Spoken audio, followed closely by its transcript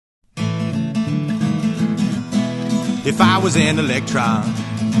If I was an electron,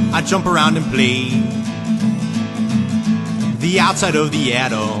 I'd jump around and play. The outside of the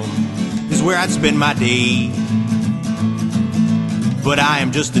atom is where I'd spend my day. But I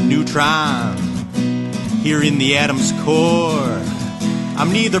am just a neutron here in the atom's core.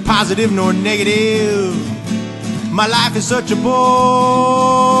 I'm neither positive nor negative. My life is such a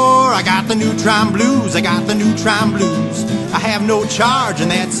bore. I got the neutron blues, I got the neutron blues. I have no charge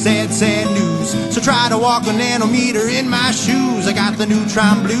and that's sad, sad news. So try to walk a nanometer in my shoes. I got the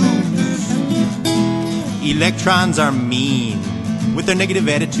neutron blues. Electrons are mean with their negative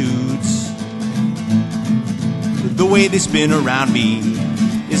attitudes. The way they spin around me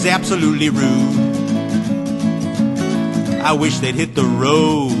is absolutely rude. I wish they'd hit the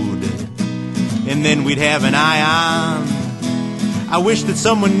road and then we'd have an ion. I wish that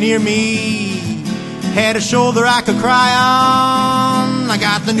someone near me had a shoulder I could cry on. I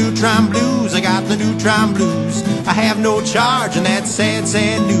got the neutron blues, I got the neutron blues. I have no charge and that's sad,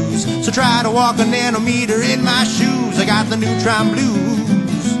 sad news. So try to walk a nanometer in my shoes. I got the neutron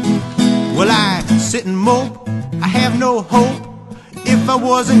blues. Well, I sit and mope, I have no hope. If I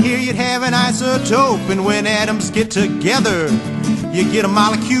wasn't here, you'd have an isotope. And when atoms get together, you get a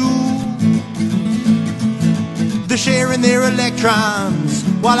molecule. They're sharing their electrons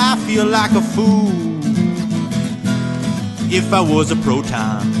while I feel like a fool. If I was a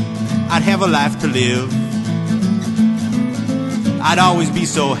proton, I'd have a life to live. I'd always be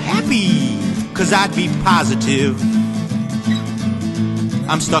so happy, 'cause I'd be positive.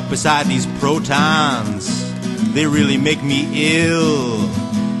 I'm stuck beside these protons, they really make me ill.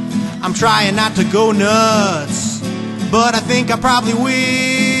 I'm trying not to go nuts, but I think I probably will.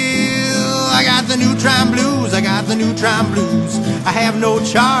 I got the neutron blues, I got the neutron blues. I have no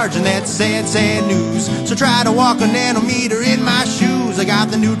charge and that's sad, sad news. So try to walk a nanometer in my shoes. I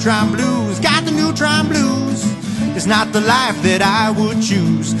got the neutron blues, got the neutron blues. It's not the life that I would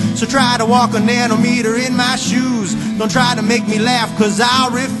choose. So try to walk a nanometer in my shoes. Don't try to make me laugh, 'cause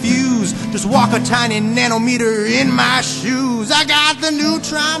I'll refuse. Just walk a tiny nanometer in my shoes. I got the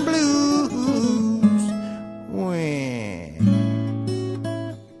neutron blues.